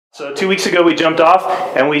So 2 weeks ago we jumped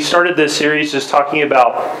off and we started this series just talking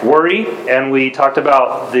about worry, and we talked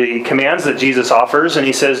about the commands that Jesus offers, and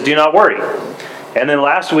he says, do not worry. And then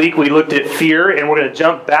last week we looked at fear, and we're going to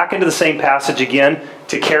jump back into the same passage again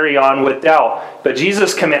to carry on with doubt. But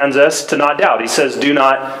Jesus commands us to not doubt. He says, do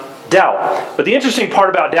not doubt. But the interesting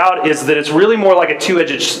part about doubt is that it's really more like a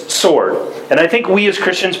two-edged sword. And I think we as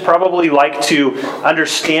Christians probably like to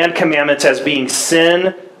understand commandments as being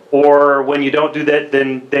sin, or when you don't do that,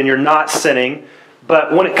 then you're not sinning.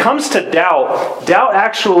 But when it comes to doubt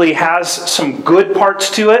actually has some good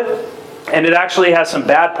parts to it, and it actually has some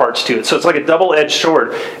bad parts to it. So it's like a double-edged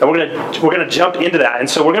sword, and we're gonna jump into that. And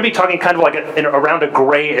so we're gonna be talking kind of like around a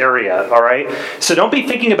gray area. All right. So don't be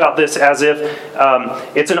thinking about this as if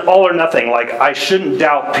it's an all or nothing. Like I shouldn't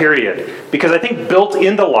doubt. Period. Because I think built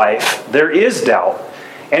into life there is doubt.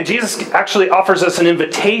 And Jesus actually offers us an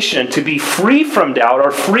invitation to be free from doubt,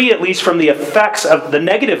 or free at least from the effects of the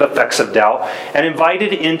negative effects of doubt, and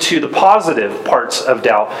invited into the positive parts of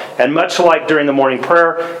doubt. And much like during the morning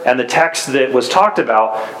prayer and the text that was talked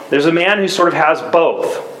about, there's a man who sort of has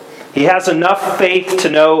both. He has enough faith to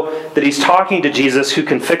know that he's talking to Jesus who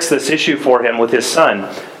can fix this issue for him with his son.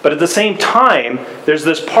 But at the same time, there's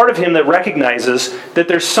this part of him that recognizes that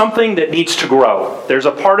there's something that needs to grow. There's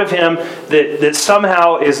a part of him that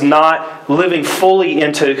somehow is not living fully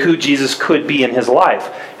into who Jesus could be in his life.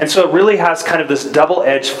 And so it really has kind of this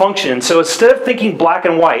double-edged function. So instead of thinking black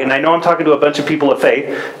and white, and I know I'm talking to a bunch of people of faith,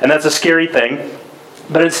 and that's a scary thing,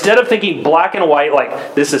 but instead of thinking black and white,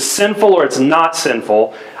 like this is sinful or it's not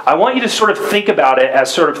sinful, I want you to sort of think about it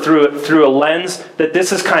as sort of through a lens that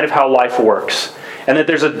this is kind of how life works. And that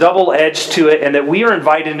there's a double edge to it, and that we are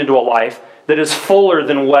invited into a life that is fuller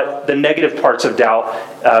than what the negative parts of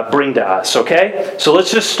doubt bring to us, okay? So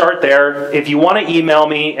let's just start there. If you want to email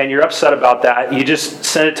me and you're upset about that, you just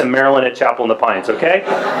send it to Marilyn at Chapel in the Pines, okay?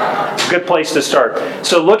 Good place to start.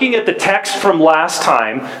 So looking at the text from last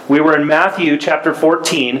time, we were in Matthew chapter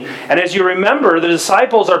 14, and as you remember, the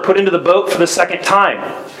disciples are put into the boat for the second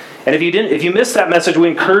time. And if you missed that message, we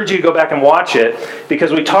encourage you to go back and watch it,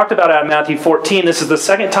 because we talked about it in Matthew 14. This is the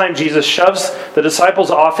second time Jesus shoves the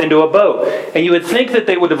disciples off into a boat. And you would think that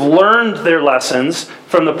they would have learned their lessons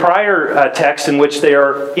from the prior text in which they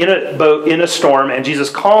are in a boat in a storm, and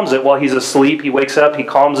Jesus calms it while he's asleep. He wakes up, he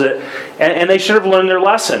calms it, and they should have learned their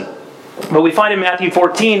lesson. But we find in Matthew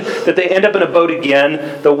 14 that they end up in a boat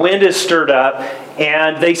again, the wind is stirred up,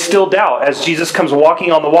 and they still doubt as Jesus comes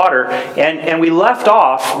walking on the water. And we left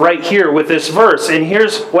off right here with this verse, and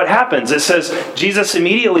here's what happens. It says, Jesus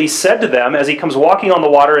immediately said to them as he comes walking on the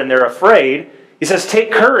water and they're afraid, he says,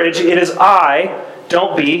 take courage, it is I,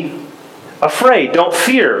 don't be afraid, don't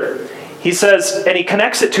fear. He says, and he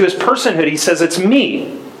connects it to his personhood, he says, it's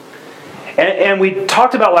me. And we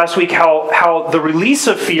talked about last week how the release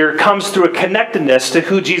of fear comes through a connectedness to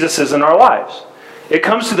who Jesus is in our lives. It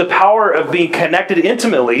comes through the power of being connected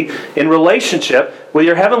intimately in relationship with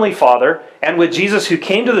your Heavenly Father and with Jesus who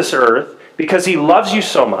came to this earth because he loves you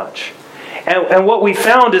so much. And what we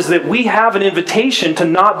found is that we have an invitation to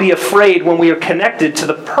not be afraid when we are connected to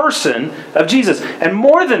the person of Jesus. And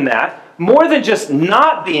more than that, more than just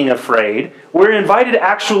not being afraid, we're invited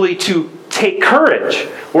actually to take courage.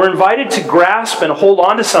 We're invited to grasp and hold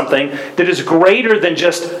on to something that is greater than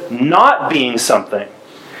just not being something.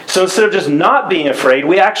 So instead of just not being afraid,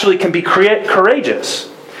 we actually can be courageous.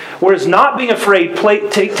 Whereas not being afraid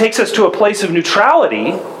takes us to a place of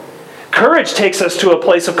neutrality, courage takes us to a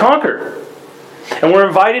place of conquer. And we're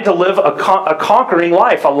invited to live a conquering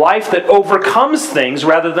life, a life that overcomes things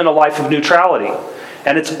rather than a life of neutrality.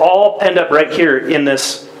 And it's all penned up right here in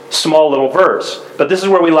this small little verse. But this is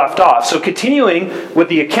where we left off. So continuing with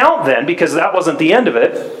the account then, because that wasn't the end of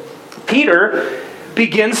it, Peter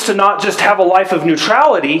begins to not just have a life of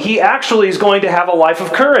neutrality, he actually is going to have a life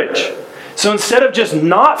of courage. So instead of just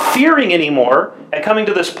not fearing anymore and coming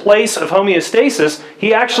to this place of homeostasis,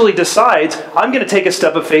 he actually decides, I'm going to take a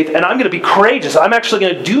step of faith and I'm going to be courageous. I'm actually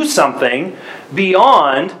going to do something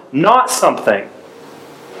beyond not something.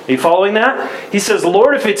 Are you following that? He says,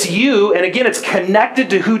 Lord, if it's you, and again, it's connected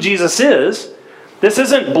to who Jesus is. This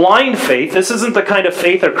isn't blind faith. This isn't the kind of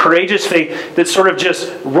faith or courageous faith that sort of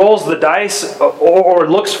just rolls the dice or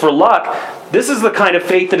looks for luck. This is the kind of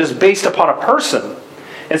faith that is based upon a person.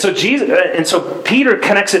 And so Peter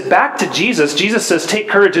connects it back to Jesus. Jesus says, take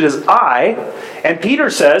courage, it is I. And Peter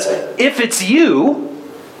says, if it's you,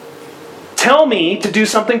 tell me to do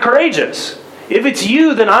something courageous. If it's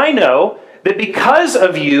you, then I know that because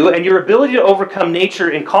of you and your ability to overcome nature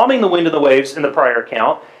in calming the wind and the waves in the prior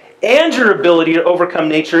account, and your ability to overcome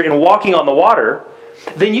nature in walking on the water,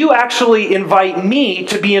 then you actually invite me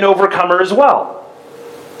to be an overcomer as well.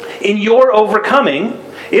 In your overcoming,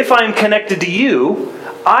 if I'm connected to you,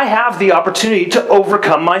 I have the opportunity to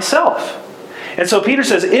overcome myself. And so Peter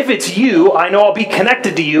says, if it's you, I know I'll be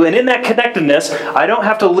connected to you. And in that connectedness, I don't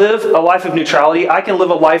have to live a life of neutrality. I can live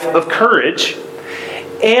a life of courage.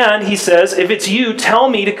 And he says, if it's you, tell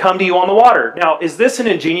me to come to you on the water. Now, is this an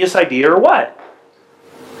ingenious idea or what?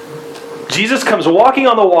 Jesus comes walking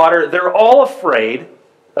on the water. They're all afraid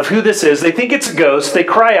of who this is. They think it's a ghost. They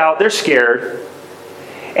cry out. They're scared.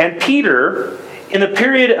 And Peter, in the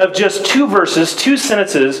period of just 2 verses, 2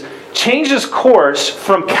 sentences, changes course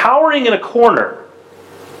from cowering in a corner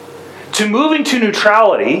to moving to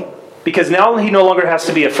neutrality, because now he no longer has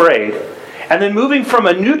to be afraid, and then moving from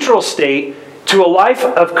a neutral state to a life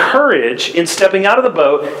of courage in stepping out of the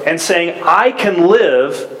boat and saying, I can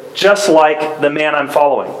live just like the man I'm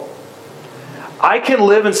following. I can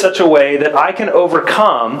live in such a way that I can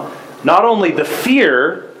overcome not only the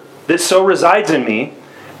fear that so resides in me,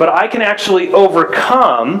 but I can actually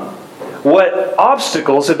overcome what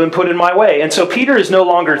obstacles have been put in my way. And so Peter is no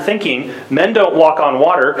longer thinking, men don't walk on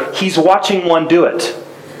water. He's watching one do it.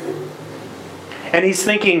 And he's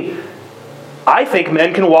thinking, I think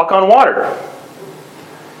men can walk on water.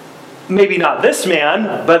 Maybe not this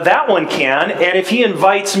man, but that one can. And if he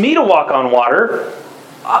invites me to walk on water,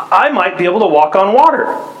 I might be able to walk on water.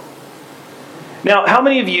 Now, how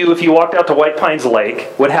many of you, if you walked out to White Pines Lake,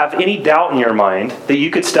 would have any doubt in your mind that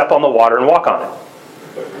you could step on the water and walk on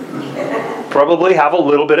it? Probably have a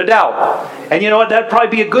little bit of doubt. And you know what? That'd probably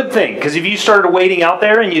be a good thing. Because if you started wading out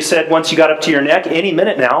there and you said once you got up to your neck, any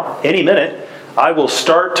minute, I will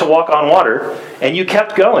start to walk on water, and you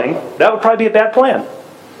kept going, that would probably be a bad plan.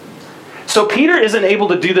 So Peter isn't able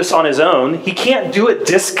to do this on his own. He can't do it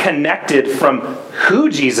disconnected from who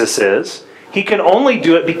Jesus is. He can only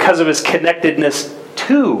do it because of his connectedness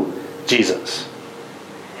to Jesus.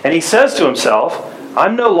 And he says to himself,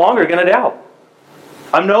 I'm no longer going to doubt.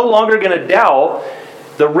 I'm no longer going to doubt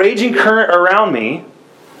the raging current around me.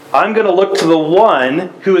 I'm going to look to the one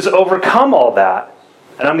who has overcome all that,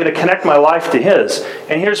 and I'm going to connect my life to his.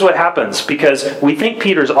 And here's what happens, because we think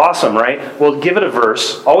Peter's awesome, right? Well, give it a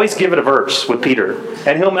verse. Always give it a verse with Peter,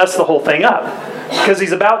 and he'll mess the whole thing up, because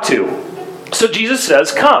he's about to. So Jesus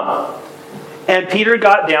says, come. And Peter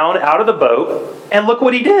got down out of the boat, and look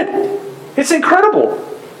what he did. It's incredible.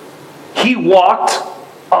 He walked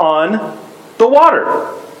on the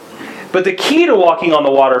water. But the key to walking on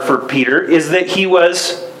the water for Peter is that he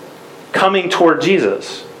was coming toward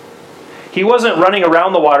Jesus. He wasn't running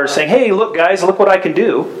around the water saying, hey, look guys, look what I can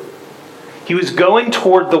do. He was going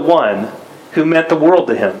toward the one who meant the world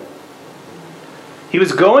to him. He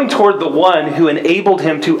was going toward the one who enabled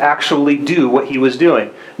him to actually do what he was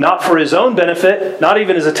doing. Not for his own benefit, not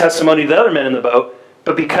even as a testimony to the other men in the boat,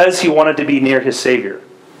 but because he wanted to be near his Savior.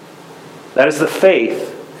 That is the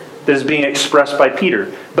faith that is being expressed by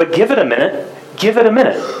Peter. But give it a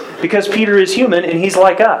minute, because Peter is human and he's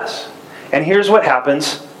like us. And here's what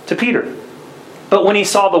happens to Peter. But when he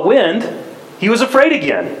saw the wind, he was afraid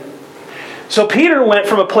again. So Peter went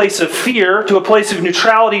from a place of fear to a place of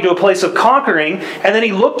neutrality to a place of conquering, and then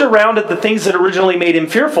he looked around at the things that originally made him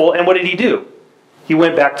fearful, and what did he do? He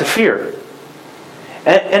went back to fear.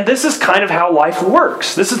 And this is kind of how life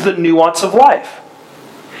works. This is the nuance of life.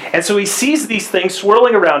 And so he sees these things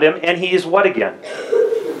swirling around him, and he is what again?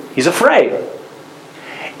 He's afraid.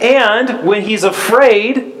 And when he's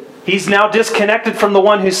afraid, he's now disconnected from the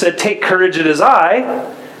one who said, take courage, it is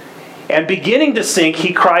I. And beginning to sink,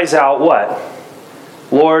 he cries out what?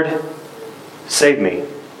 Lord, save me.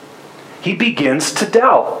 He begins to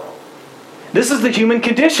doubt. This is the human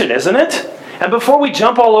condition, isn't it? And before we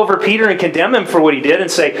jump all over Peter and condemn him for what he did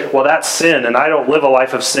and say, well, that's sin, and I don't live a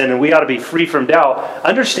life of sin, and we ought to be free from doubt,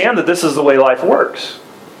 understand that this is the way life works.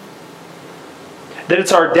 That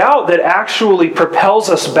it's our doubt that actually propels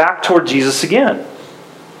us back toward Jesus again.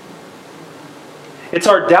 It's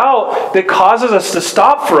our doubt that causes us to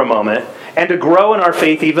stop for a moment and to grow in our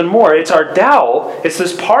faith even more. It's our doubt, it's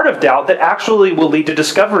this part of doubt that actually will lead to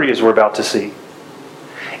discovery, as we're about to see.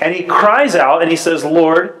 And he cries out and he says,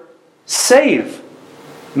 Lord, save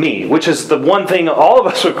me, which is the one thing all of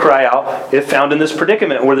us would cry out if found in this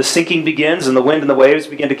predicament where the sinking begins and the wind and the waves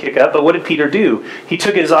begin to kick up. But what did Peter do? He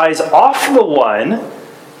took his eyes off the one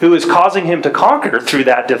who is causing him to conquer through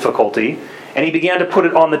that difficulty, and he began to put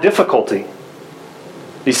it on the difficulty.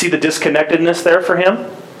 Do you see the disconnectedness there for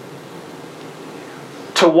him?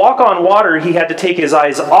 To walk on water, he had to take his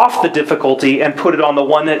eyes off the difficulty and put it on the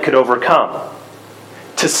one that could overcome.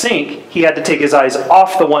 To sink, he had to take his eyes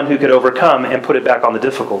off the one who could overcome and put it back on the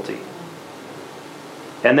difficulty.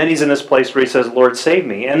 And then he's in this place where he says, Lord, save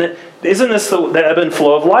me. And isn't this the ebb and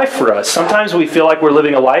flow of life for us? Sometimes we feel like we're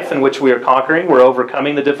living a life in which we are conquering, we're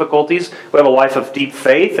overcoming the difficulties. We have a life of deep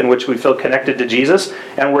faith in which we feel connected to Jesus,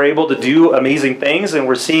 and we're able to do amazing things, and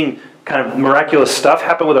we're seeing kind of miraculous stuff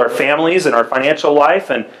happen with our families and our financial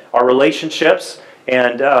life and our relationships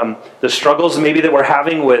and the struggles maybe that we're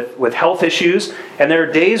having with health issues. And there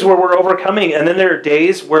are days where we're overcoming, and then there are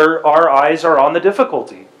days where our eyes are on the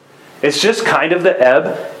difficulty. It's just kind of the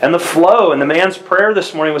ebb and the flow. And the man's prayer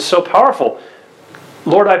this morning was so powerful.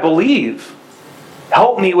 Lord, I believe.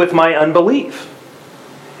 Help me with my unbelief.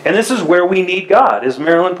 And this is where we need God, as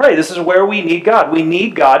Marilyn prayed. This is where we need God. We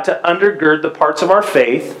need God to undergird the parts of our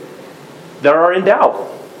faith that are in doubt.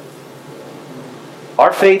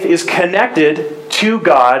 Our faith is connected to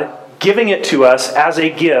God, giving it to us as a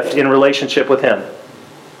gift in relationship with Him.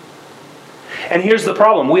 And here's the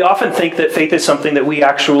problem. We often think that faith is something that we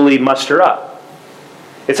actually muster up.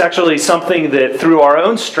 It's actually something that through our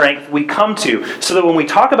own strength we come to. So that when we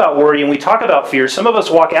talk about worry and we talk about fear, some of us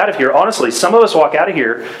walk out of here, honestly, some of us walk out of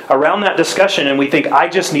here around that discussion and we think, I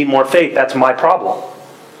just need more faith. That's my problem.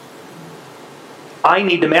 I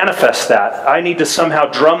need to manifest that. I need to somehow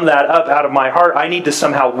drum that up out of my heart. I need to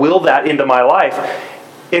somehow will that into my life.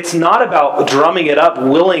 It's not about drumming it up,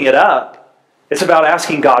 willing it up. It's about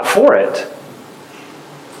asking God for it.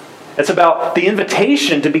 It's about the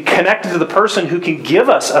invitation to be connected to the person who can give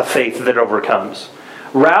us a faith that overcomes,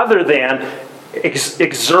 rather than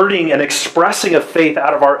exerting and expressing a faith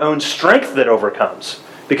out of our own strength that overcomes,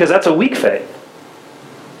 because that's a weak faith.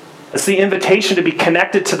 It's the invitation to be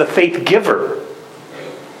connected to the faith giver.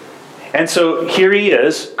 And so here he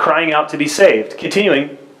is, crying out to be saved.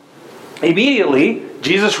 Continuing, immediately,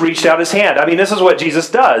 Jesus reached out his hand. I mean, this is what Jesus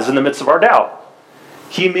does in the midst of our doubt.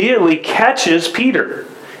 He immediately catches Peter.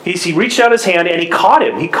 He reached out his hand and he caught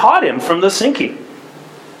him. He caught him from the sinking.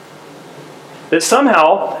 That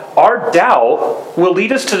somehow our doubt will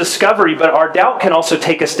lead us to discovery, but our doubt can also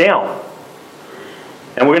take us down.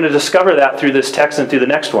 And we're going to discover that through this text and through the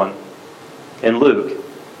next one in Luke.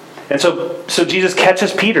 And so Jesus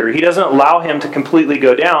catches Peter. He doesn't allow him to completely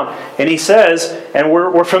go down. And he says, and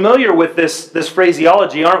we're familiar with this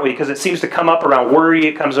phraseology, aren't we? Because it seems to come up around worry.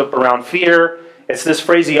 It comes up around fear. It's this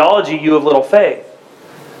phraseology, you have little faith.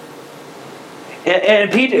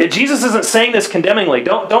 And Jesus isn't saying this condemningly.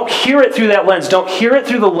 Don't hear it through that lens. Don't hear it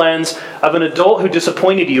through the lens of an adult who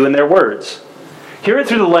disappointed you in their words. Hear it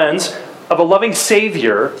through the lens of a loving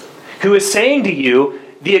Savior who is saying to you,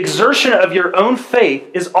 the exertion of your own faith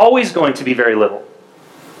is always going to be very little.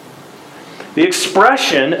 The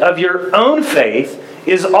expression of your own faith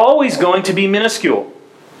is always going to be minuscule.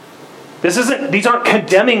 These aren't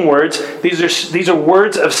condemning words. These are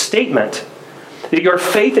words of statement. That your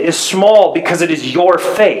faith is small because it is your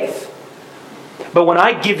faith. But when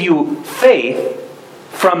I give you faith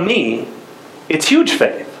from me, it's huge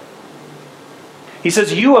faith. He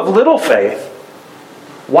says, you have little faith.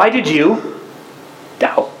 Why did you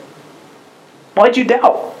doubt? Why did you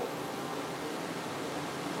doubt?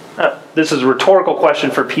 This is a rhetorical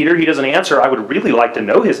question for Peter. He doesn't answer. I would really like to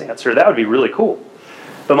know his answer. That would be really cool.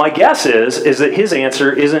 But my guess is that his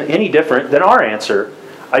answer isn't any different than our answer.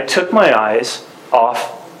 I took my eyes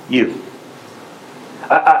off you.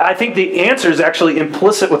 I think the answer is actually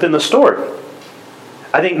implicit within the story.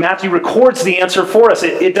 I think Matthew records the answer for us.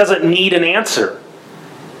 It doesn't need an answer.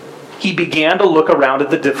 He began to look around at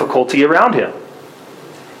the difficulty around him.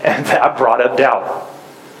 And that brought up doubt.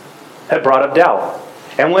 That brought up doubt.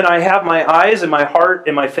 And when I have my eyes and my heart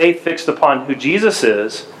and my faith fixed upon who Jesus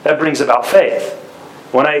is, that brings about faith.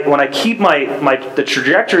 When I keep the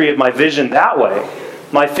trajectory of my vision that way,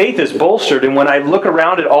 my faith is bolstered. And when I look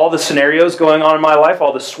around at all the scenarios going on in my life,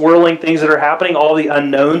 all the swirling things that are happening, all the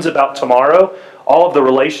unknowns about tomorrow, all of the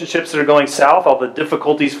relationships that are going south, all the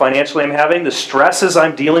difficulties financially I'm having, the stresses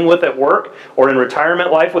I'm dealing with at work or in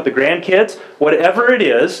retirement life with the grandkids, whatever it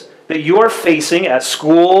is that you are facing at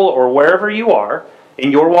school or wherever you are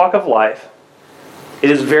in your walk of life,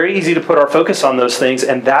 it is very easy to put our focus on those things,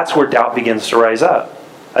 and that's where doubt begins to rise up.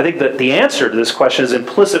 I think that the answer to this question is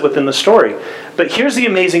implicit within the story. But here's the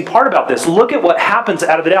amazing part about this. Look at what happens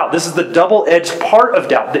out of the doubt. This is the double-edged part of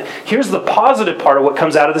doubt. Here's the positive part of what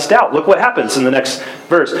comes out of this doubt. Look what happens in the next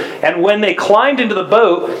verse. And when they climbed into the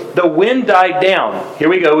boat, the wind died down. Here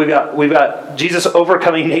we go. We've got Jesus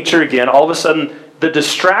overcoming nature again. All of a sudden, the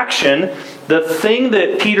distraction, the thing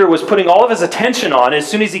that Peter was putting all of his attention on, as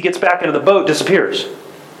soon as he gets back into the boat, disappears.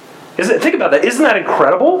 Think about that. Isn't that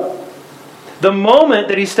incredible? The moment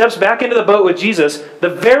that he steps back into the boat with Jesus, the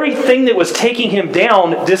very thing that was taking him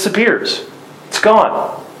down disappears. It's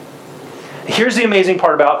gone. Here's the amazing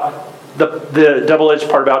part about the double-edged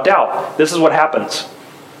part about doubt. This is what happens.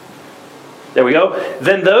 There we go.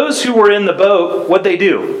 Then those who were in the boat, what'd they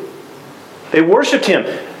do? They worshiped him.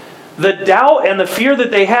 The doubt and the fear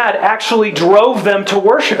that they had actually drove them to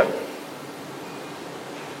worship,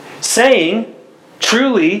 saying,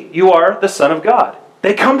 truly, you are the Son of God.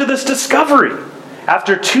 They come to this discovery.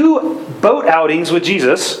 After 2 boat outings with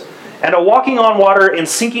Jesus and a walking on water and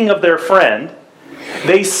sinking of their friend,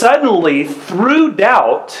 they suddenly, through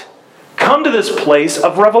doubt, come to this place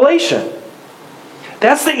of revelation.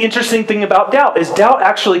 That's the interesting thing about doubt, is doubt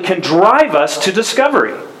actually can drive us to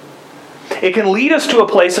discovery. It can lead us to a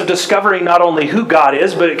place of discovering not only who God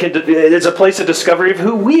is, but it's a place of discovery of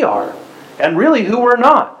who we are, and really who we're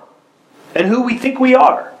not, and who we think we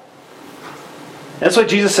are. That's why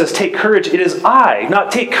Jesus says, take courage, it is I.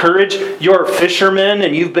 Not take courage, you're a fisherman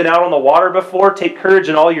and you've been out on the water before. Take courage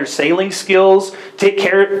in all your sailing skills. Take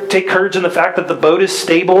courage in the fact that the boat is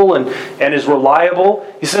stable and is reliable.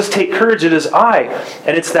 He says, take courage, it is I.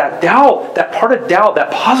 And it's that doubt, that part of doubt,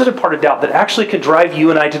 that positive part of doubt that actually can drive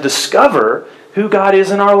you and I to discover who God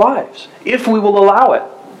is in our lives, if we will allow it.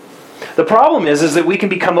 The problem is that we can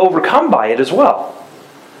become overcome by it as well.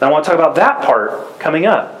 And I want to talk about that part coming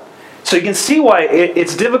up. So you can see why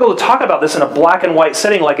it's difficult to talk about this in a black and white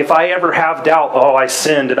setting. Like if I ever have doubt, I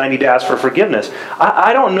sinned and I need to ask for forgiveness.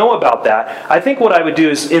 I don't know about that. I think what I would do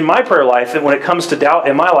is in my prayer life, and when it comes to doubt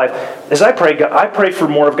in my life, is I pray for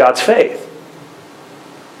more of God's faith.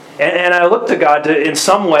 And I look to God to, in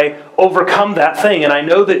some way, overcome that thing. And I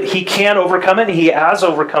know that He can overcome it. He has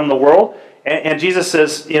overcome the world. And Jesus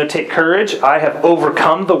says, take courage. I have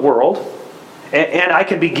overcome the world. And I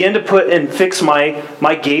can begin to put and fix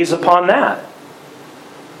my gaze upon that.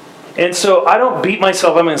 And so I don't beat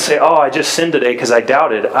myself up and say, I just sinned today because I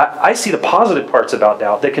doubted. I see the positive parts about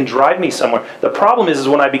doubt that can drive me somewhere. The problem is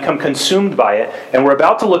when I become consumed by it, and we're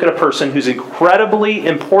about to look at a person who's incredibly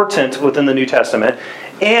important within the New Testament,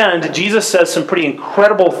 and Jesus says some pretty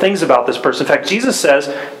incredible things about this person. In fact, Jesus says,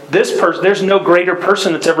 there's no greater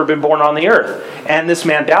person that's ever been born on the earth. And this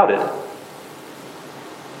man doubted.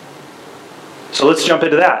 So let's jump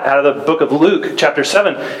into that. Out of the book of Luke, chapter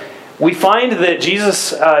 7, we find that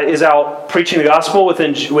Jesus is out preaching the gospel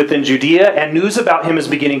within Judea, and news about him is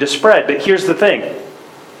beginning to spread. But here's the thing.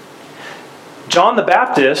 John the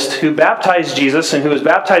Baptist, who baptized Jesus and who was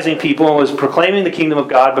baptizing people and was proclaiming the kingdom of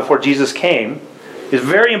God before Jesus came, is a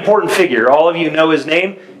very important figure. All of you know his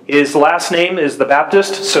name. His last name is the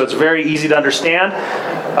Baptist, so it's very easy to understand.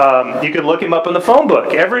 You can look him up in the phone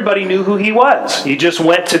book. Everybody knew who he was. He just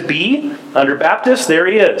went to be under Baptist. There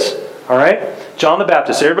he is. All right? John the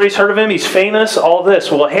Baptist. Everybody's heard of him. He's famous, all this.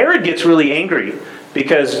 Well, Herod gets really angry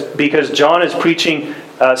because John is preaching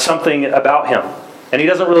something about him. And he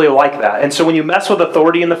doesn't really like that. And so when you mess with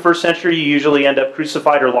authority in the first century, you usually end up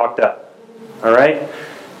crucified or locked up. All right?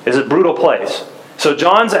 It's a brutal place. So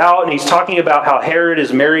John's out and he's talking about how Herod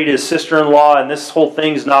has married his sister-in-law and this whole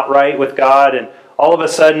thing's not right with God. And all of a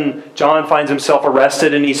sudden, John finds himself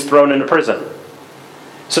arrested and he's thrown into prison.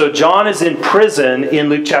 So John is in prison in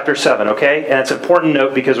Luke chapter 7, okay? And it's an important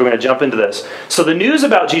note because we're going to jump into this. So the news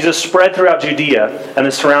about Jesus spread throughout Judea and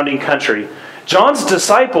the surrounding country. John's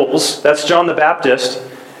disciples, that's John the Baptist,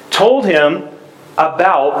 told him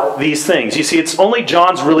about these things. You see, it's only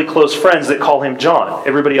John's really close friends that call him John.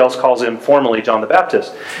 Everybody else calls him formally John the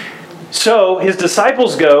Baptist. So his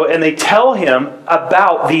disciples go and they tell him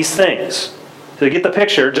about these things. So you get the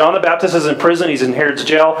picture. John the Baptist is in prison. He's in Herod's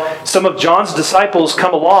jail. Some of John's disciples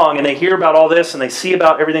come along and they hear about all this and they see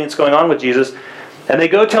about everything that's going on with Jesus. And they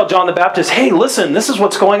go tell John the Baptist, hey, listen, this is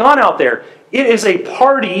what's going on out there. It is a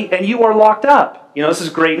party and you are locked up. This is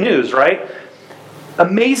great news, right?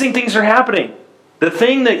 Amazing things are happening. The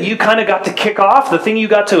thing that you kind of got to kick off, the thing you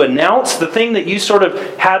got to announce, the thing that you sort of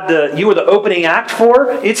you were the opening act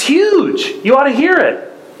for, it's huge. You ought to hear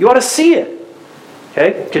it. You ought to see it.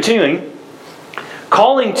 Okay, continuing.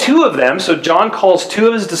 Calling 2 of them, so John calls 2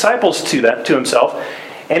 of his disciples to himself,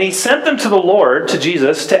 and he sent them to the Lord, to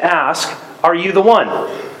Jesus, to ask, are you the one?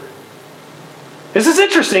 This is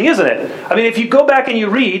interesting, isn't it? I mean, if you go back and you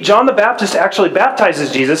read, John the Baptist actually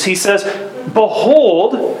baptizes Jesus. He says,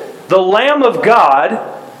 behold, the Lamb of God,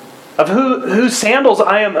 of whose sandals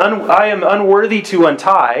I am unworthy to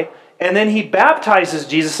untie. And then he baptizes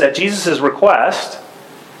Jesus at Jesus' request.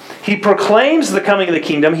 He proclaims the coming of the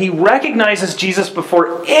kingdom. He recognizes Jesus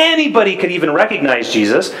before anybody could even recognize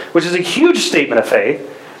Jesus, which is a huge statement of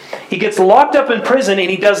faith. He gets locked up in prison and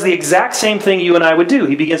he does the exact same thing you and I would do.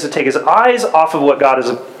 He begins to take his eyes off of what God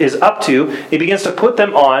is up to. He begins to put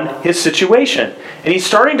them on his situation. And he's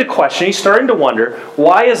starting to question, he's starting to wonder,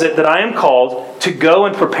 why is it that I am called to go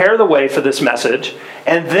and prepare the way for this message?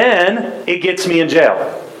 And then it gets me in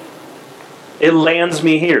jail. It lands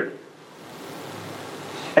me here.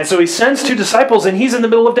 And so he sends 2 disciples, and he's in the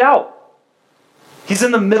middle of doubt. He's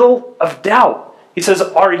in the middle of doubt. He says,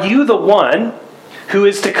 are you the one who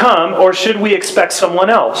is to come, or should we expect someone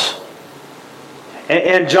else?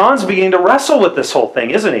 And John's beginning to wrestle with this whole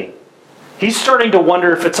thing, isn't he? He's starting to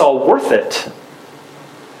wonder if it's all worth it.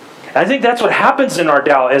 And I think that's what happens in our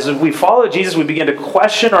doubt. As we follow Jesus, we begin to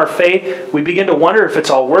question our faith. We begin to wonder if it's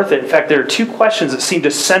all worth it. In fact, there are 2 questions that seem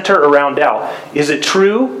to center around doubt. Is it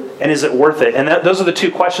true, and is it worth it? And those are the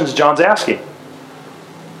 2 questions John's asking.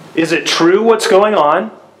 Is it true what's going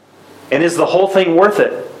on? And is the whole thing worth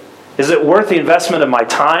it? Is it worth the investment of my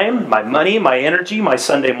time, my money, my energy, my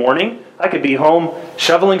Sunday morning? I could be home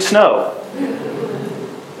shoveling snow.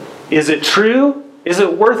 Is it true? Is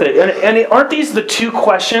it worth it? And aren't these the 2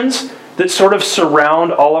 questions that sort of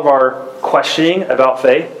surround all of our questioning about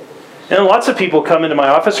faith? And lots of people come into my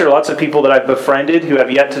office, or lots of people that I've befriended who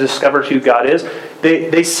have yet to discover who God is.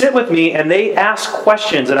 They sit with me and they ask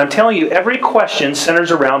questions. And I'm telling you, every question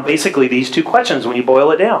centers around basically these 2 questions when you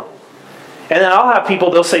boil it down. And then I'll have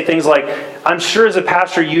people, they'll say things like, I'm sure as a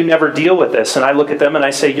pastor you never deal with this. And I look at them and I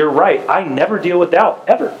say, you're right. I never deal with doubt,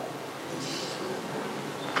 ever.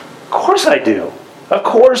 Of course I do. Of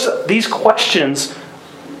course these questions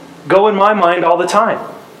go in my mind all the time.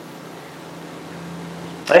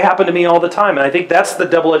 They happen to me all the time. And I think that's the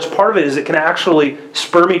double-edged part of it, is it can actually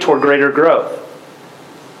spur me toward greater growth.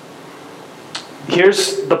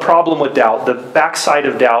 Here's the problem with doubt. The backside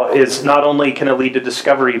of doubt is not only can it lead to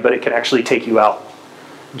discovery, but it can actually take you out.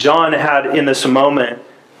 John had in this moment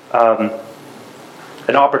an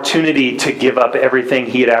opportunity to give up everything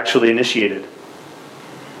he had actually initiated.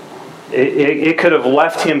 It could have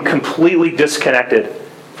left him completely disconnected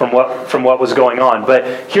from what was going on.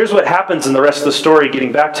 But here's what happens in the rest of the story,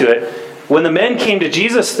 getting back to it. When the men came to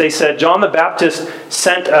Jesus, they said, John the Baptist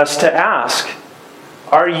sent us to ask,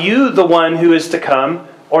 are you the one who is to come,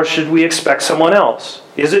 or should we expect someone else?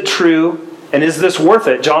 Is it true, and is this worth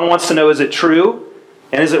it? John wants to know, is it true,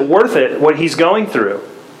 and is it worth it, what he's going through?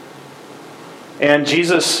 And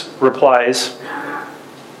Jesus replies,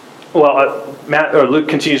 Luke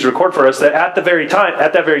continues to record for us that at that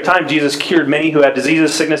very time, Jesus cured many who had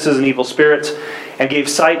diseases, sicknesses, and evil spirits, and gave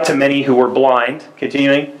sight to many who were blind.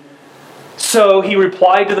 Continuing. So he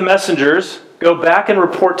replied to the messengers, go back and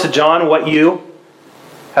report to John what you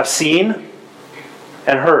have seen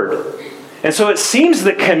and heard. And so it seems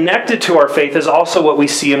that connected to our faith is also what we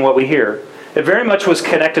see and what we hear. It very much was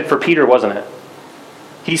connected for Peter, wasn't it?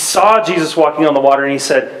 He saw Jesus walking on the water and he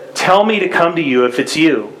said, tell me to come to you if it's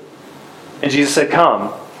you. And Jesus said,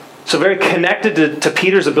 come. So very connected to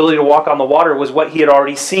Peter's ability to walk on the water was what he had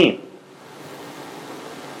already seen.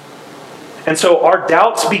 And so our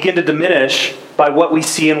doubts begin to diminish by what we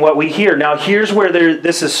see and what we hear. Now here's where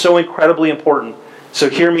this is so incredibly important. So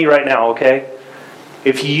hear me right now, okay?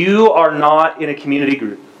 If you are not in a community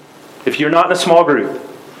group, if you're not in a small group,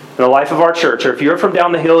 in the life of our church, or if you're from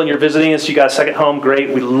down the hill and you're visiting us, you got a second home, great.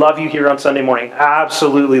 We love you here on Sunday morning.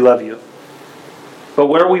 Absolutely love you. But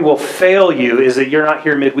where we will fail you is that you're not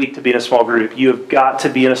here midweek to be in a small group. You have got to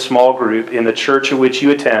be in a small group in the church at which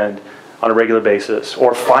you attend on a regular basis,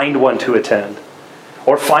 or find one to attend,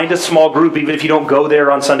 or find a small group even if you don't go there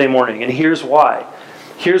on Sunday morning. And here's why.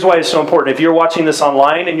 Here's why it's so important. If you're watching this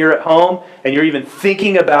online and you're at home and you're even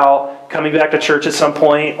thinking about coming back to church at some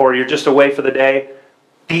point, or you're just away for the day,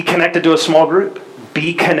 be connected to a small group.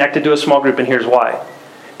 Be connected to a small group, and here's why.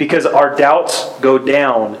 Because our doubts go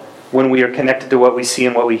down when we are connected to what we see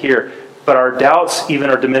and what we hear. But our doubts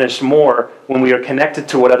even are diminished more when we are connected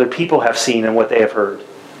to what other people have seen and what they have heard.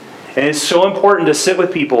 And it's so important to sit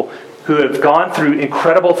with people who have gone through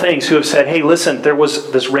incredible things, who have said, hey, listen, there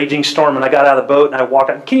was this raging storm and I got out of the boat and I walked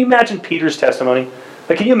out. Can you imagine Peter's testimony?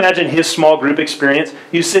 Like, can you imagine his small group experience?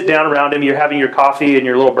 You sit down around him, you're having your coffee and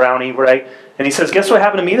your little brownie, right? And he says, guess what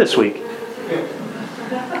happened to me this week?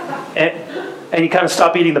 And you kind of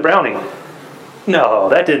stop eating the brownie. No,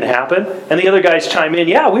 that didn't happen. And the other guys chime in,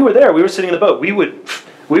 yeah, we were there. We were sitting in the boat. We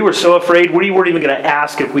were so afraid we weren't even going to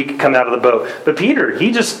ask if we could come out of the boat. But Peter,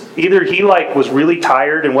 he just, either he was really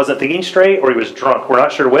tired and wasn't thinking straight, or he was drunk. We're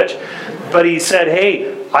not sure which. But he said,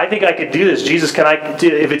 hey, I think I could do this. Jesus,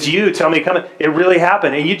 if it's you, tell me to come. It really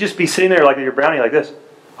happened. And you'd just be sitting there like your brownie like this.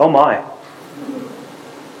 Oh my.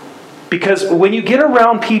 Because when you get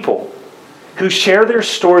around people who share their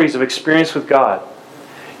stories of experience with God,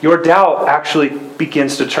 your doubt actually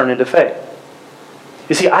begins to turn into faith.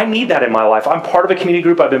 You see, I need that in my life. I'm part of a community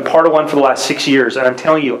group. I've been part of one for the last 6 years, and I'm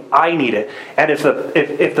telling you, I need it. And if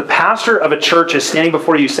the pastor of a church is standing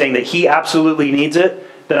before you saying that he absolutely needs it,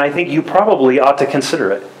 then I think you probably ought to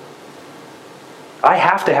consider it. I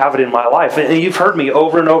have to have it in my life. And you've heard me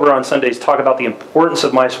over and over on Sundays talk about the importance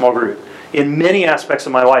of my small group in many aspects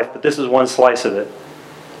of my life, but this is one slice of it.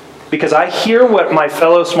 Because I hear what my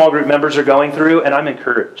fellow small group members are going through, and I'm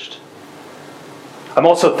encouraged. I'm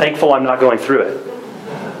also thankful I'm not going through it.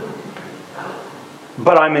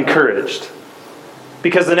 But I'm encouraged.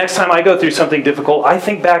 Because the next time I go through something difficult, I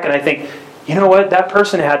think back and I think, you know what? That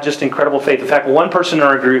person had just incredible faith. In fact, one person in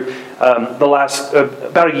our group,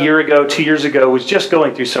 about a year ago, 2 years ago, was just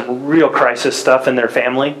going through some real crisis stuff in their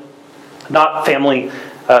family. Not family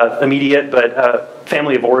immediate, but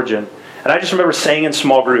family of origin. And I just remember saying in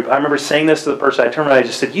small group, I remember saying this to the person, I turned around and I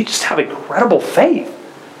just said, you just have incredible faith.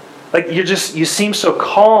 Like, you seem so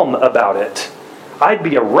calm about it. I'd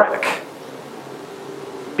be a wreck.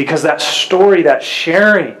 Because that story, that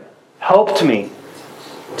sharing, helped me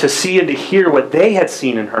to see and to hear what they had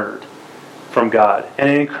seen and heard from God. And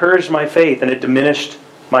it encouraged my faith and it diminished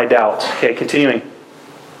my doubts. Okay, continuing.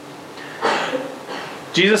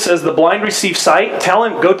 Jesus says, the blind receive sight.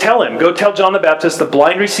 Go tell John the Baptist, the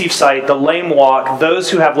blind receive sight, the lame walk,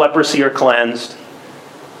 those who have leprosy are cleansed.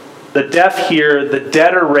 The deaf hear, the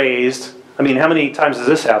dead are raised. I mean, how many times does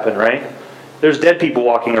this happen, right? There's dead people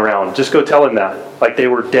walking around. Just go tell him that. Like they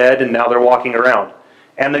were dead and now they're walking around.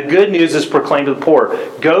 And the good news is proclaimed to the poor.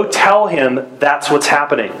 Go tell him that's what's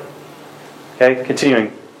happening. Okay,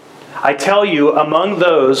 continuing. I tell you, among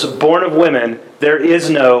those born of women, there is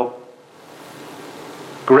no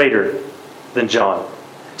greater than John.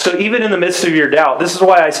 So even in the midst of your doubt, this is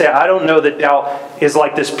why I say I don't know that doubt is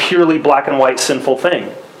like this purely black and white sinful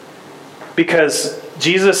thing. Because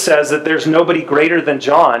Jesus says that there's nobody greater than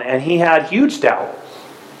John, and he had huge doubt.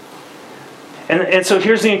 And so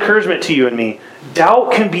here's the encouragement to you and me.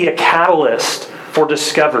 Doubt can be a catalyst for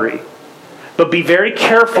discovery. But be very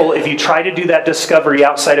careful if you try to do that discovery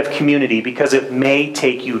outside of community, because it may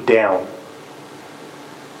take you down.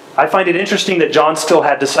 I find it interesting that John still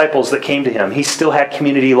had disciples that came to him. He still had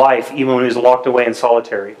community life even when he was locked away in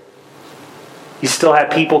solitary. He still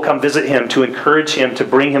had people come visit him to encourage him, to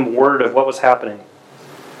bring him word of what was happening.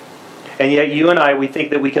 And yet you and I, we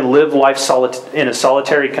think that we can live life in a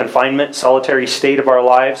solitary confinement, solitary state of our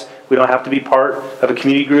lives. We don't have to be part of a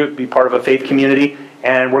community group, be part of a faith community,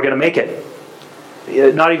 and we're going to make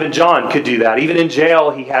it. Not even John could do that. Even in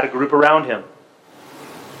jail, he had a group around him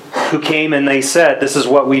who came and they said, this is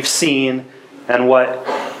what we've seen and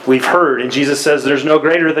what we've heard. And Jesus says there's no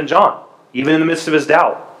greater than John, even in the midst of his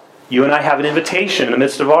doubt. You and I have an invitation in the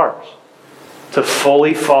midst of ours to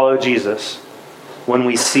fully follow Jesus when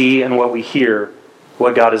we see and what we hear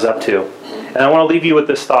what God is up to. And I want to leave you with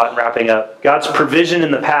this thought, wrapping up. God's provision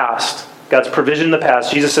in the past.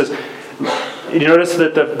 Jesus says, you notice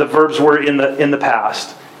that the verbs were in the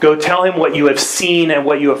past. Go tell him what you have seen and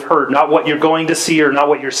what you have heard. Not what you're going to see or not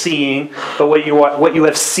what you're seeing, but what you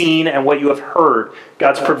have seen and what you have heard.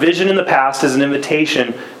 God's provision in the past is an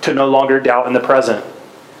invitation to no longer doubt in the present.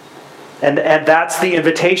 And that's the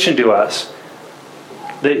invitation to us.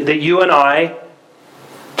 That you and I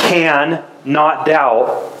can not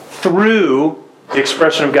doubt through the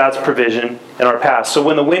expression of God's provision in our past. So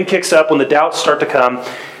when the wind kicks up, when the doubts start to come,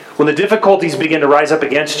 when the difficulties begin to rise up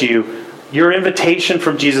against you, your invitation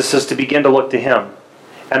from Jesus is to begin to look to him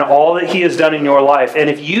and all that he has done in your life. And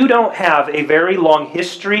if you don't have a very long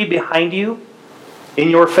history behind you in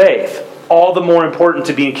your faith, all the more important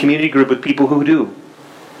to be in community group with people who do.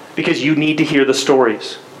 Because you need to hear the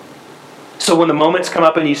stories. So when the moments come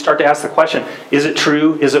up and you start to ask the question, is it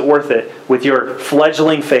true? Is it worth it? With your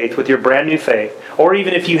fledgling faith, with your brand new faith, or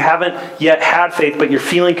even if you haven't yet had faith, but you're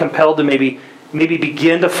feeling compelled to maybe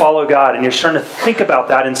begin to follow God, and you're starting to think about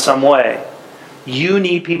that in some way, you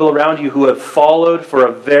need people around you who have followed for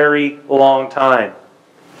a very long time.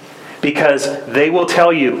 Because they will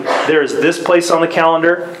tell you, there is this place on the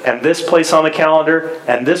calendar, and this place on the calendar,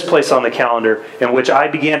 and this place on the calendar, in which I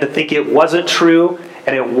began to think it wasn't true,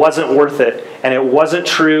 and it wasn't worth it, and it wasn't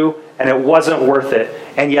true, and it wasn't worth it.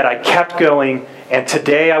 And yet I kept going, and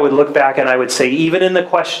today I would look back and I would say, even in the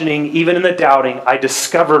questioning, even in the doubting, I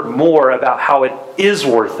discovered more about how it is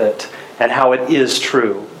worth it, and how it is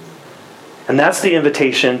true. And that's the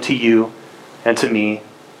invitation to you and to me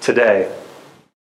today.